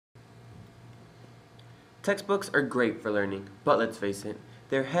Textbooks are great for learning, but let's face it,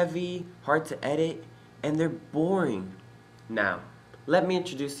 they're heavy, hard to edit, and they're boring. Now, let me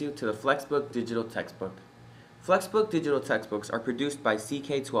introduce you to the FlexBook digital textbook. FlexBook digital textbooks are produced by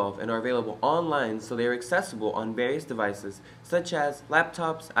CK12 and are available online, so they are accessible on various devices such as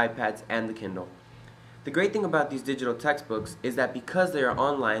laptops, iPads, and the Kindle. The great thing about these digital textbooks is that because they are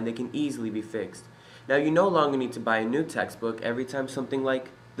online, they can easily be fixed. Now, you no longer need to buy a new textbook every time something like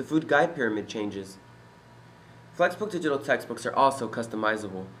the food guide pyramid changes. FlexBook digital textbooks are also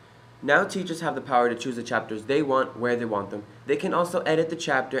customizable. Now teachers have the power to choose the chapters they want where they want them. They can also edit the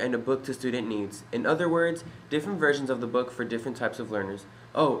chapter and the book to student needs. In other words, different versions of the book for different types of learners.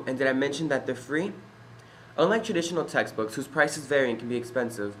 Oh, and did I mention that they're free? Unlike traditional textbooks, whose prices vary and can be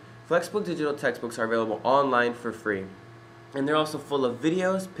expensive, FlexBook digital textbooks are available online for free. And they're also full of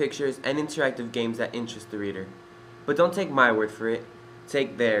videos, pictures, and interactive games that interest the reader. But don't take my word for it,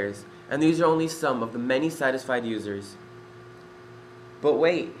 take theirs. And these are only some of the many satisfied users. But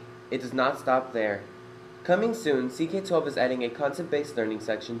wait, it does not stop there. Coming soon, CK12 is adding a concept-based learning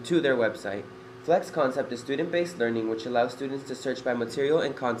section to their website. Flex Concept is student-based learning, which allows students to search by material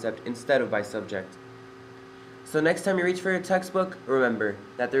and concept instead of by subject. So next time you reach for your textbook, remember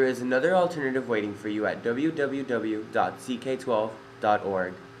that there is another alternative waiting for you at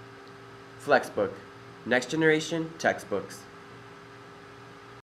www.ck12.org. FlexBook, Next Generation Textbooks.